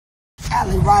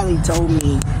Atlee Riley told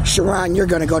me, Sharon, you're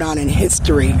going to go down in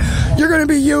history. You're going to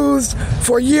be used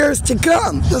for years to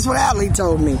come. That's what Atlee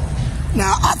told me.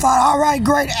 Now, I thought, all right,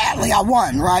 great, Atlee, I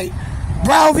won, right?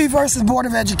 Brown v. versus Board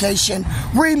of Education,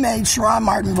 remade Sharon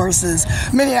Martin versus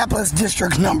Minneapolis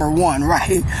District Number 1,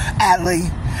 right, Atlee?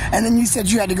 And then you said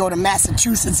you had to go to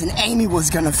Massachusetts and Amy was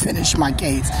going to finish my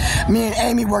case. Me and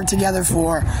Amy worked together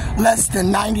for less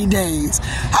than 90 days.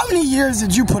 How many years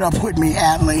did you put up with me,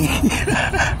 Atlee?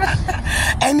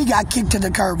 Amy got kicked to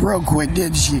the curb real quick,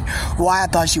 didn't she? Why? I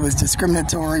thought she was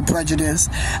discriminatory, prejudiced.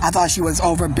 I thought she was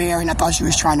overbearing. I thought she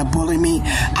was trying to bully me.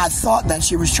 I thought that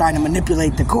she was trying to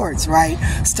manipulate the courts, right?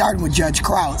 Starting with Judge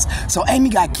Krause. So Amy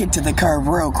got kicked to the curb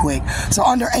real quick. So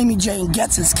under Amy Jane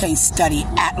Getz's case study,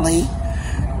 Atlee,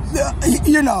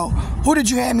 you know, who did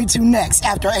you hand me to next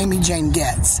after Amy Jane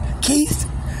Getz? Keith?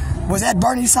 Was that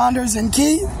Bernie Sanders and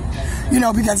Keith? You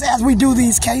know, because as we do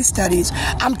these case studies,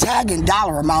 I'm tagging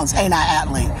dollar amounts, ain't I,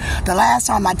 Atlee? The last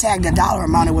time I tagged a dollar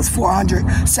amount, it was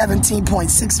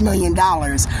 $417.6 million,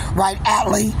 right,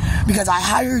 Atlee? Because I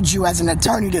hired you as an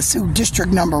attorney to sue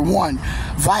District Number 1,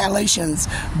 violations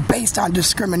based on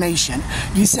discrimination.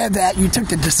 You said that you took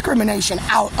the discrimination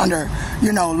out under,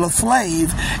 you know,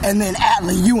 LaFlave, and then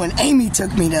Atlee, you and Amy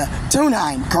took me to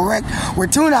Tunine, correct? Where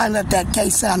Tunine left that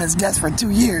case sit on his desk for 2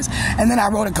 years, and then I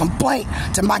wrote a complaint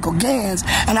to Michael Gans,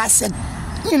 and I said,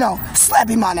 you know, slap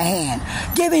him on the hand.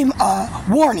 Give him a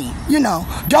warning, you know.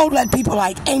 Don't let people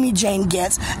like Amy Jane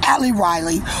Getz, Atlee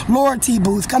Riley, Laura T.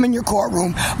 Booth come in your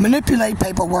courtroom, manipulate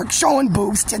paperwork, showing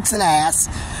boobs, tits, and ass.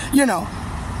 You know,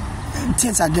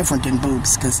 tits are different than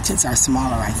boobs because tits are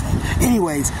smaller, I think.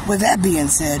 Anyways, with that being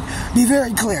said, be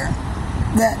very clear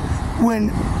that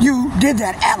when you did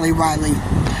that, Atlee Riley,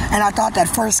 and I thought that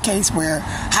first case where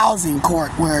housing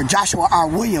court, where Joshua R.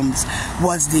 Williams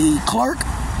was the clerk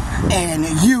and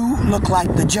you looked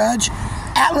like the judge,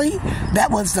 Atlee,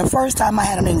 that was the first time I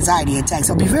had an anxiety attack.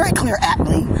 So be very clear,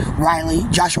 Atlee Riley,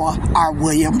 Joshua R.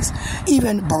 Williams,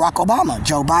 even Barack Obama,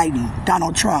 Joe Biden,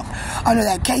 Donald Trump. Under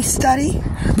that case study,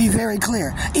 be very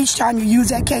clear. Each time you use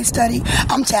that case study,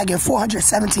 I'm tagging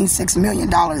 $417.6 million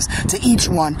to each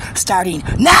one starting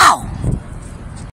now.